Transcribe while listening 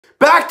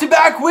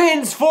Back-to-back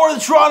wins for the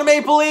Toronto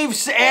Maple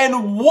Leafs,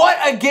 and what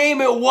a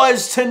game it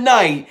was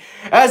tonight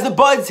as the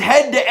Buds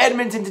head to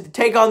Edmonton to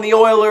take on the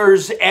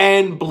Oilers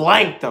and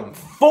blank them.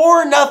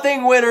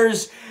 4-0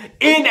 winners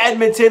in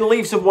Edmonton.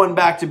 Leafs have won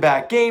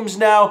back-to-back games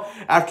now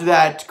after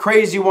that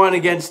crazy one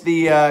against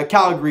the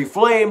Calgary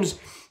Flames.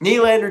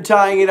 Nylander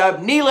tying it up,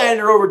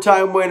 Nylander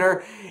overtime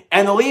winner,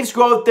 and the Leafs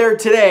go out there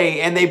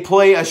today and they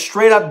play a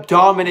straight-up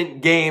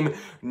dominant game.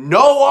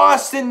 No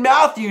Austin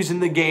Matthews in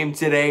the game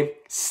today.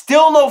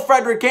 Still no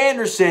Frederik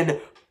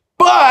Andersen,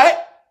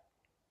 but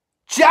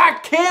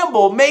Jack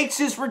Campbell makes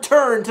his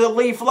return to the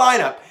Leaf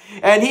lineup.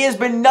 And he has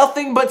been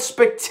nothing but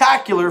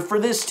spectacular for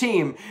this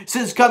team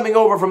since coming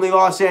over from the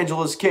Los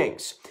Angeles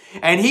Kings.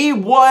 And he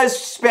was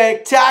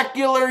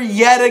spectacular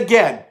yet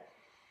again.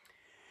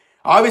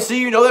 Obviously,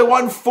 you know they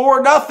won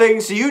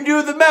 4-0, so you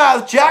do the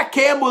math. Jack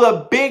Campbell with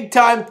a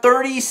big-time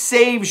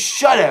 30-save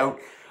shutout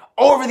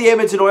over the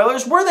Edmonton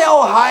Oilers. Were they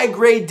all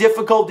high-grade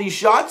difficulty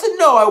shots? And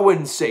no, I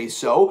wouldn't say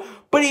so.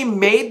 But he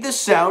made the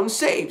sound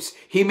saves.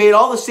 He made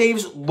all the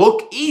saves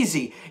look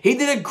easy. He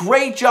did a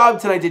great job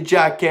tonight, did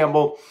Jack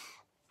Campbell.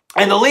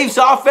 And the Leafs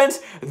offense,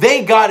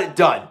 they got it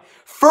done.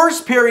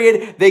 First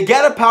period, they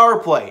get a power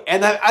play.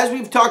 And as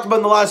we've talked about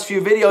in the last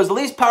few videos, the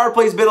Leafs power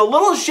play has been a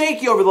little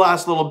shaky over the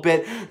last little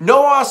bit.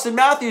 No Austin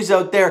Matthews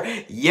out there.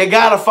 You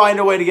got to find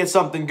a way to get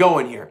something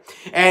going here.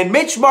 And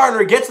Mitch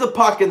Marner gets the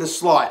puck in the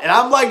slot. And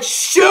I'm like,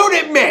 shoot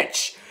it,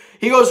 Mitch!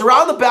 He goes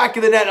around the back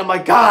of the net. I'm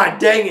like, God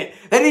dang it.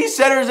 Then he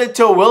centers it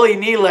to Willie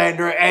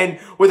Nylander. And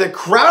with a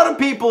crowd of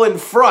people in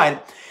front,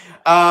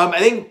 I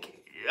think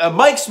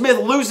Mike Smith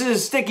loses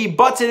his stick. He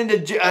butts it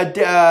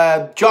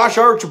into Josh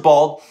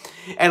Archibald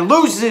and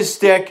loses his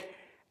stick.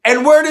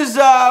 And where does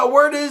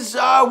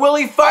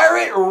Willie fire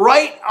it?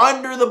 Right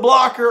under the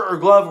blocker or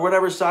glove or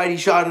whatever side he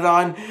shot it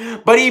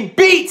on. But he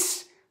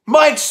beats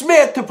Mike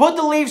Smith to put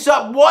the Leafs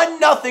up 1-0,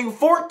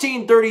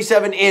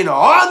 14:37 in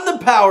on the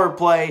power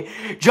play.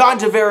 John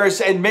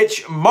Tavares and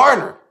Mitch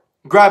Marner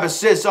grab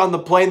assists on the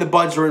play, and the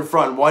Buds are in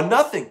front.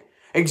 1-0.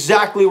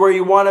 Exactly where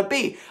you want to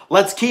be.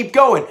 Let's keep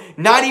going.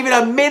 Not even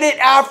a minute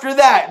after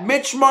that,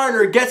 Mitch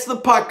Marner gets the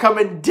puck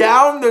coming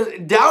down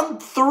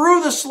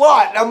through the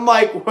slot. And I'm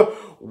like,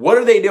 what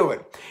are they doing?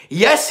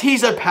 Yes,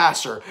 he's a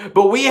passer,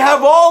 but we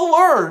have all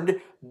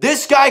learned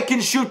this guy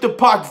can shoot the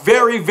puck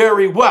very,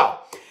 very well.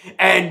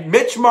 And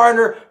Mitch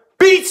Marner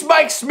beats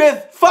Mike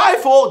Smith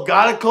 5-hole.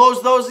 Gotta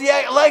close those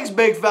legs,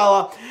 big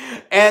fella.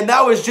 And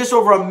that was just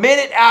over a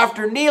minute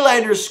after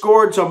Nylander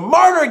scored. So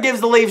Marner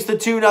gives the Leafs the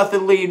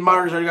 2-0 lead.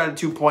 Marner's already got a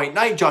 2-point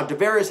night. John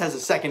Tavares has a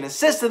second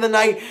assist of the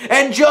night.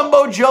 And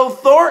Jumbo Joe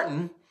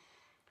Thornton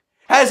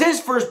has his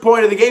first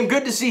point of the game.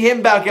 Good to see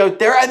him back out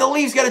there. And the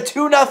Leafs got a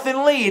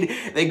 2-0 lead.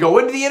 They go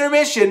into the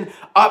intermission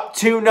up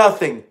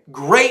 2-0.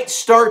 Great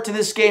start to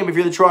this game if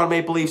you're the Toronto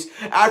Maple Leafs.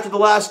 After the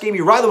last game,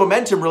 you ride the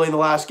momentum really in the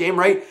last game,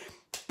 right?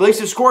 The Leafs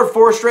have scored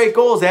 4 straight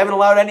goals. They haven't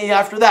allowed any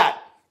after that.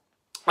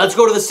 Let's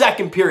go to the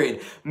second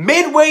period.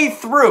 Midway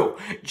through,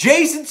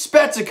 Jason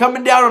Spezza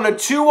coming down on a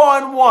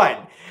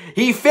 2-on-1.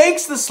 He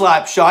fakes the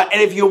slap shot,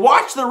 and if you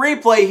watch the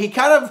replay,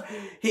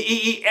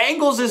 he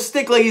angles his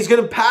stick like he's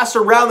going to pass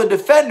around the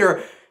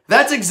defender.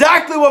 That's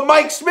exactly what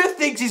Mike Smith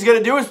thinks he's going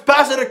to do, is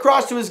pass it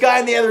across to his guy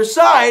on the other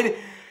side.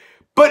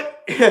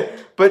 But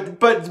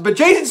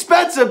Jason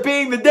Spezza,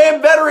 being the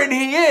damn veteran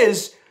he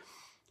is,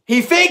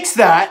 he fakes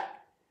that.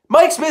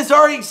 Mike Smith's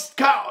already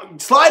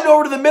sliding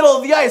over to the middle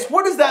of the ice.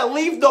 What does that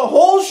leave? The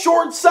whole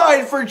short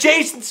side for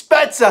Jason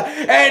Spezza,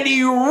 and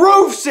he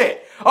roofs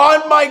it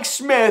on Mike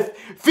Smith.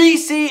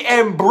 Vesey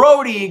and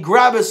Brody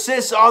grab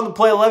assists on the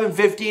play,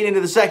 11:15 into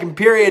the second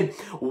period.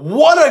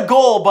 What a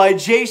goal by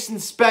Jason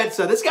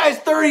Spezza. This guy's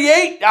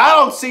 38. I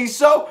don't see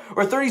so.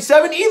 Or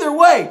 37. Either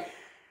way.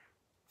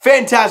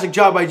 Fantastic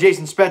job by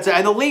Jason Spezza.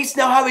 And the Leafs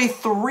now have a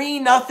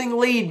 3-0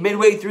 lead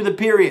midway through the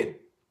period.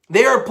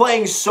 They are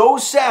playing so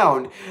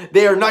sound.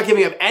 They are not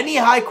giving up any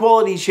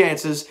high-quality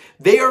chances.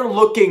 They are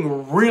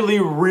looking really,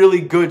 really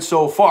good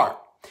so far.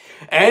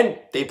 And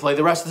they play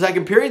the rest of the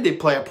second period. They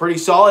play a pretty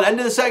solid end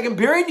of the second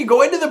period. You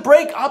go into the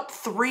break up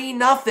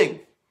 3-0.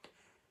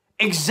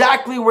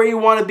 Exactly where you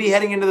want to be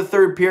heading into the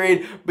third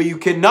period, but you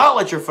cannot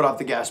let your foot off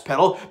the gas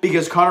pedal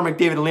because Connor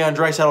McDavid and Leon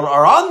Draisaitl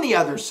are on the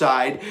other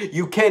side.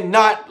 You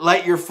cannot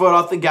let your foot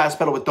off the gas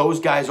pedal with those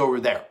guys over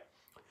there.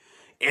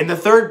 In the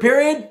third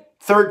period,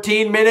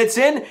 13 minutes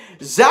in,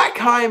 Zach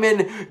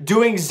Hyman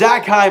doing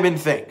Zach Hyman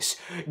things.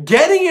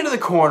 Getting into the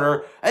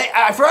corner,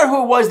 I forgot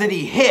who it was that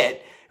he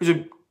hit. It was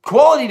a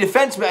quality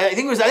defenseman. I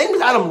think it was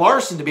Adam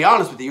Larson, to be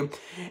honest with you.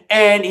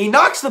 And he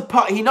knocks the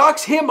puck. He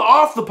knocks him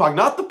off the puck,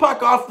 not the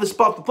puck off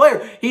the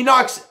player. He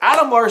knocks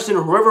Adam Larson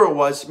or whoever it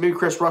was, maybe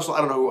Chris Russell, I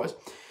don't know who it was,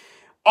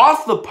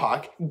 off the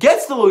puck,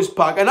 gets the loose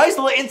puck, a nice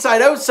little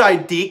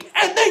inside-outside deke,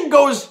 and then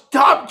goes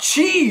top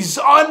cheese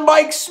on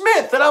Mike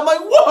Smith. And I'm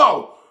like,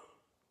 whoa!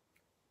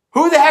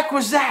 Who the heck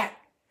was that?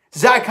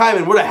 Zach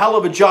Hyman. What a hell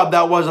of a job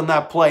that was on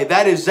that play.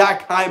 That is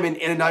Zach Hyman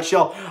in a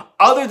nutshell.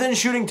 Other than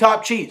shooting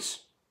top cheese.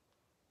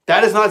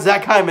 That is not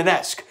Zach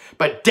Hyman-esque.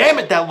 but damn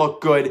it, that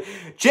looked good.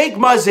 Jake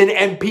Muzzin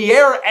and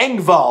Pierre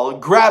Engvall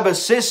grab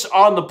assists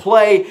on the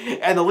play,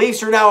 and the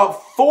Leafs are now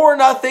up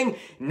 4-0.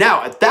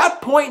 Now, at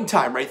that point in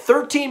time, right,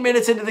 13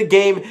 minutes into the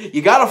game,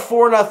 you got a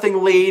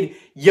 4-0 lead,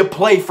 you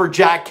play for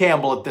Jack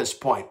Campbell at this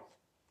point.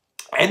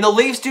 And the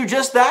Leafs do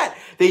just that.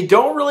 They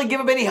don't really give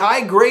up any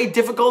high-grade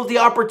difficulty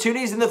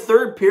opportunities in the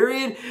third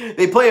period.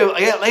 They play,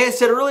 like I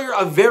said earlier,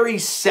 a very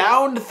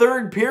sound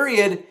third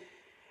period,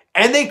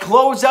 and they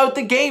close out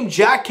the game.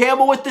 Jack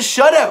Campbell with the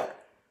shutout.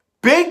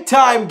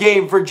 Big-time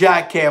game for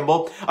Jack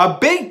Campbell, a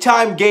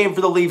big-time game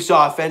for the Leafs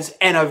offense,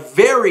 and a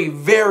very,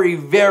 very,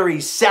 very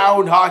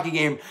sound hockey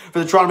game for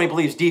the Toronto Maple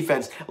Leafs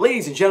defense.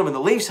 Ladies and gentlemen, the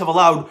Leafs have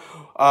allowed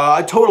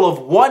a total of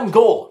 1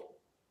 goal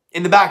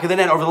in the back of the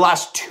net over the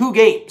last 2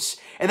 games,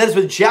 and that is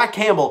with Jack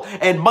Campbell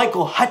and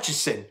Michael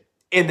Hutchison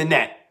in the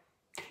net.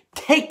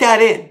 Take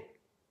that in.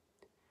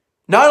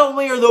 Not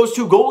only are those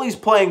 2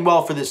 goalies playing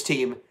well for this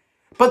team,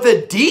 but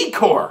the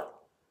D-core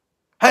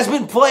has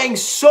been playing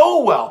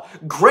so well.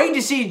 Great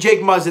to see Jake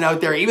Muzzin out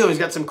there, even though he's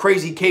got some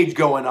crazy cage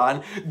going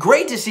on.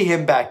 Great to see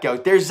him back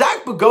out there.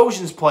 Zach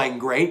Bogosian's playing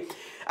great.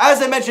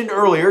 As I mentioned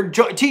earlier,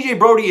 TJ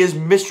Brodie is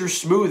Mr.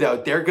 Smooth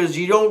out there because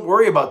you don't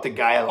worry about the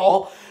guy at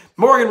all.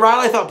 Morgan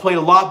Riley, I thought, played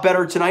a lot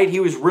better tonight. He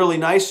was really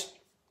nice.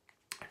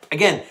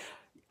 Again,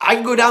 I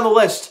can go down the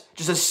list.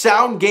 Just a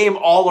sound game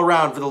all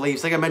around for the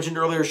Leafs. Like I mentioned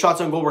earlier,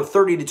 shots on goal were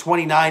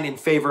 30-29 in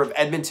favor of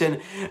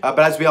Edmonton. But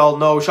as we all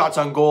know, shots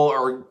on goal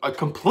are a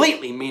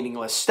completely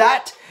meaningless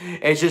stat.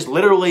 It's just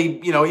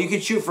literally, you know, you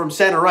could shoot from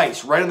center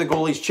ice, right on the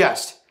goalie's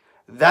chest.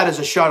 That is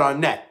a shot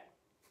on net.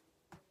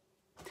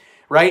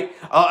 Right?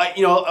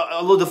 You know,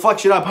 a little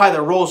deflection up high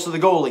that rolls to the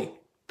goalie.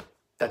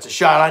 That's a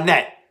shot on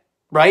net.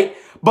 Right?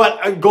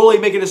 But a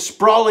goalie making a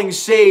sprawling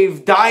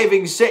save,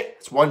 diving save.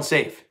 It's one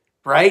save.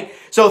 Right?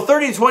 So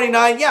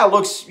 30-29, yeah, it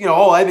looks, you know,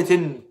 oh,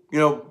 Edmonton, you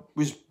know,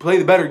 was playing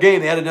the better game.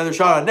 They had another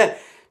shot on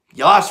net.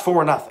 You lost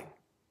 4-0.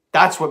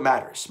 That's what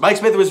matters. Mike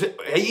Smith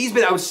he's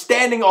been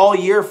outstanding all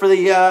year for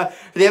the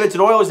Edmonton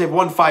Oilers. They've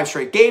won 5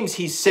 straight games.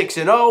 He's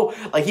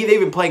 6-0. Like,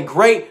 they've been playing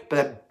great, but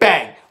then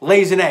bang,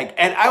 lays an egg.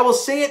 And I will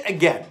say it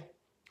again.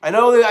 I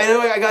know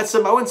I got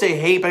some, I wouldn't say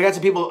hate, but I got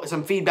some people,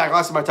 some feedback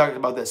last time I talked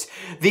about this.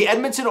 The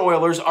Edmonton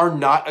Oilers are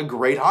not a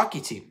great hockey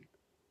team.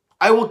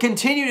 I will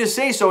continue to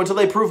say so until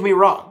they prove me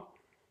wrong.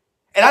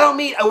 And I don't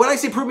mean, when I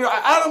say prove me wrong,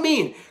 I don't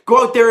mean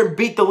go out there and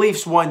beat the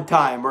Leafs one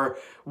time or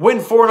win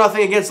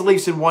 4-0 against the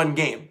Leafs in one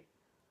game.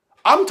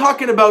 I'm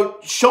talking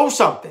about show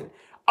something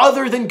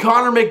other than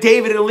Connor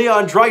McDavid and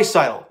Leon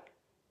Draisaitl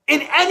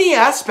in any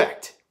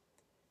aspect.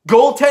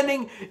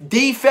 Goaltending,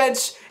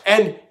 defense,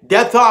 and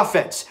depth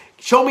offense.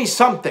 Show me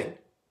something.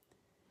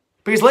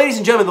 Because, ladies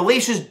and gentlemen, the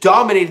Leafs just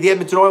dominated the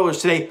Edmonton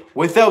Oilers today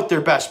without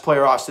their best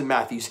player, Austin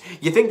Matthews.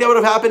 You think that would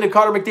have happened if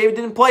Connor McDavid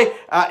didn't play?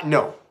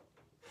 No.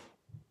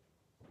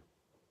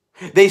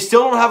 They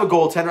still don't have a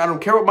goaltender. I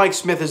don't care what Mike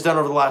Smith has done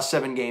over the last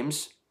 7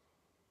 games.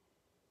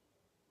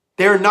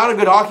 They're not a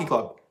good hockey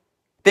club.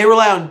 They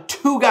rely on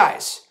 2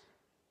 guys.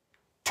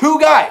 2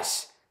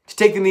 guys to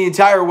take them the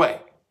entire way.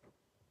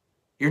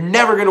 You're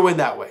never going to win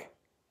that way.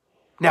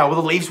 Now, will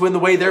the Leafs win the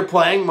way they're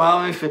playing?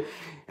 Well,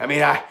 I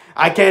mean,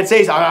 I can't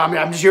say so.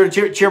 I'm just here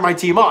to cheer my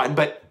team on.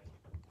 But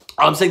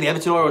I'm saying the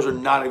Edmonton Oilers are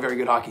not a very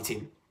good hockey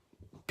team.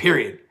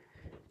 Period.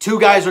 2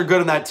 guys are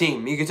good on that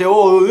team. You can say,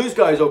 oh, this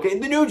guy's okay.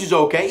 The Nuge is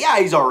okay. Yeah,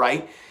 he's all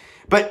right.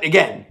 But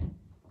again,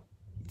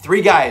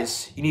 3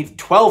 guys. You need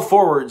 12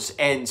 forwards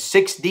and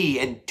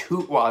 6D and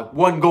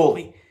 1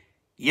 goalie.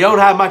 You don't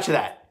have much of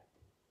that.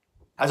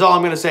 That's all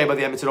I'm going to say about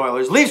the Edmonton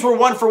Oilers. Leafs were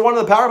 1 for 1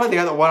 on the power play. They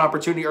got that 1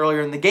 opportunity earlier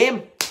in the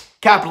game.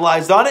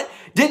 Capitalized on it.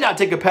 Did not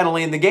take a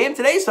penalty in the game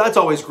today, so that's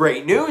always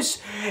great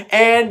news.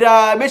 And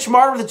Mitch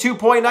Marner with a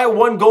 2-point night,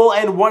 1 goal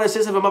and 1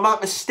 assist. If I'm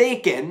not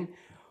mistaken,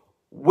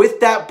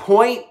 with that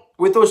point,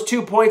 with those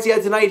 2 points he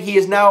had tonight, he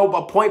is now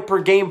a point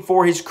per game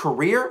for his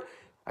career.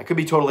 I could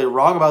be totally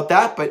wrong about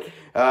that, but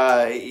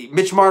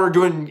Mitch Marner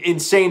doing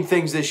insane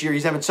things this year.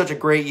 He's having such a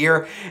great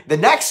year. The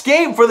next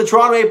game for the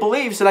Toronto Maple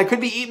Leafs, and I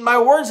could be eating my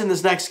words in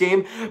this next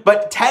game,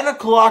 but 10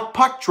 o'clock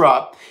puck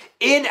drop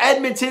in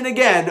Edmonton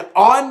again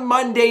on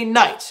Monday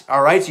night.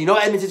 All right, so you know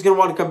Edmonton's going to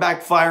want to come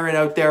back firing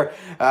out there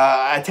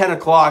at 10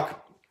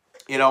 o'clock,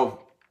 you know,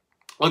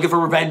 looking for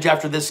revenge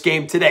after this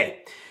game today.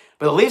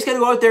 But the Leafs got to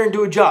go out there and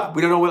do a job.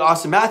 We don't know what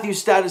Austin Matthews'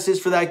 status is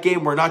for that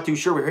game. We're not too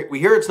sure. We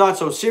hear it's not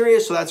so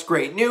serious, so that's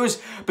great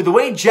news. But the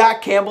way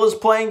Jack Campbell is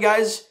playing,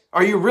 guys,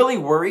 are you really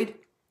worried?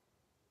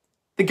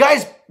 The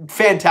guy's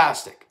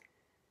fantastic.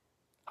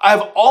 I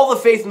have all the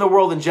faith in the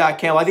world in Jack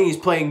Campbell. I think he's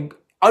playing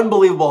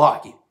unbelievable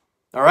hockey.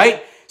 All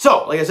right?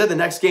 So, like I said, the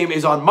next game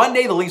is on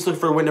Monday. The Leafs look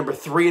for win number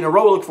 3 in a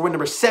row. Look for win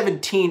number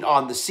 17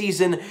 on the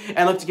season.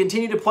 And look to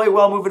continue to play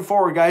well moving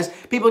forward, guys.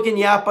 People can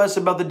yap us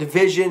about the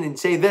division and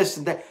say this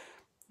and that.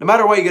 No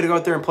matter what, you got to go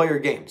out there and play your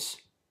games.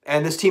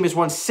 And this team has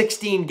won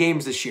 16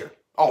 games this year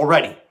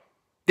already.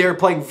 They're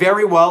playing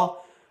very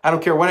well. I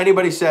don't care what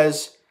anybody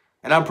says.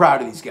 And I'm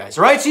proud of these guys.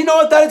 All right, so you know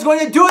what? That is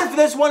going to do it for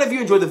this one. If you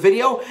enjoyed the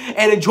video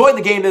and enjoyed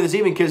the game this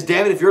evening, because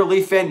damn it, if you're a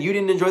Leaf fan, you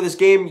didn't enjoy this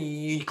game,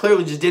 you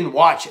clearly just didn't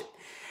watch it.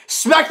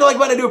 Smack the like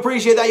button. I do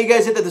appreciate that. You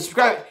guys hit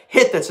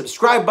that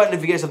subscribe button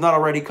if you guys have not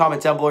already. Comment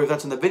down below your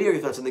thoughts on the video,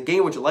 your thoughts on the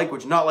game, what you like,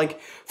 what you not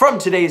like from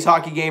today's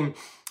hockey game.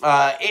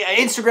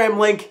 Instagram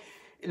link.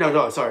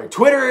 Sorry.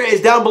 Twitter is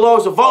down below,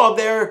 so follow up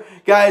there.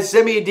 Guys,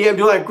 send me a DM,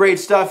 do all that great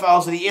stuff.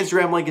 Also, the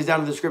Instagram link is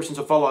down in the description,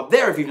 so follow up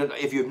there if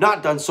you have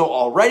not done so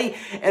already.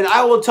 And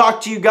I will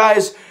talk to you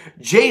guys,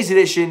 Jay's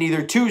Edition,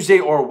 either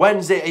Tuesday or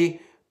Wednesday.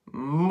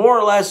 More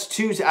or less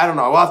Tuesday. I don't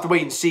know. We'll have to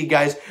wait and see,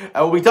 guys.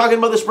 We'll be talking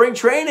about the spring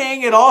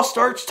training. It all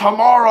starts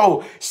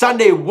tomorrow.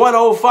 Sunday,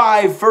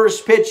 1:05,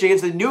 first pitch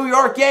against the New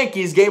York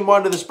Yankees. Game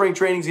 1 of the spring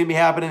training is going to be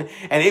happening,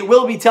 and it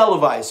will be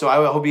televised. So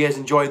I hope you guys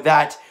enjoyed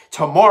that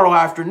tomorrow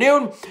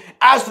afternoon.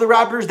 As for the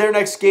Raptors, their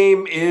next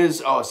game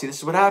is... Oh, see, this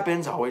is what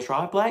happens. I always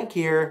draw a blank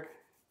here.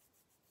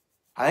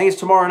 I think it's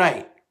tomorrow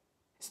night.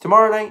 It's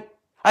tomorrow night?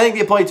 I think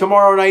they play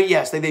tomorrow night.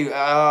 Yes,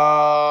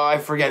 I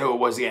forget who it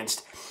was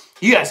against.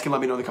 You guys can let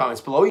me know in the comments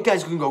below. You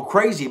guys can go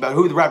crazy about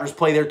who the Raptors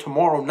play there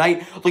tomorrow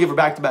night. Looking for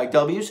back-to-back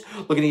W's.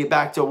 Looking to get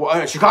back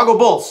to Chicago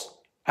Bulls.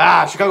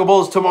 Chicago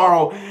Bulls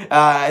tomorrow.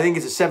 I think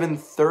it's a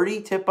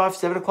 7:30 tip-off,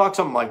 7 o'clock,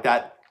 something like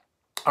that.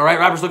 All right,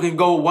 Raptors looking to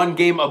go one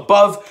game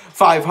above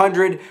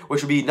 500,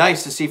 which would be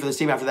nice to see for this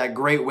team after that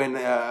great win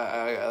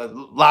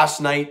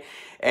last night.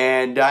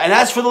 And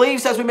as for the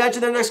Leafs, as we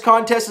mentioned, their next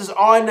contest is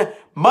on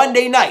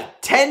Monday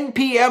night, 10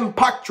 p.m.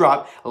 puck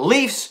drop.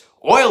 Leafs,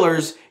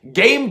 Oilers,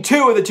 game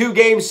 2 of the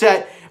 2-game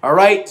set. All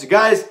right, so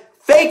guys,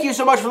 thank you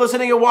so much for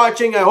listening and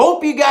watching. I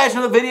hope you guys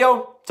enjoyed the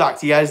video. Talk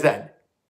to you guys then.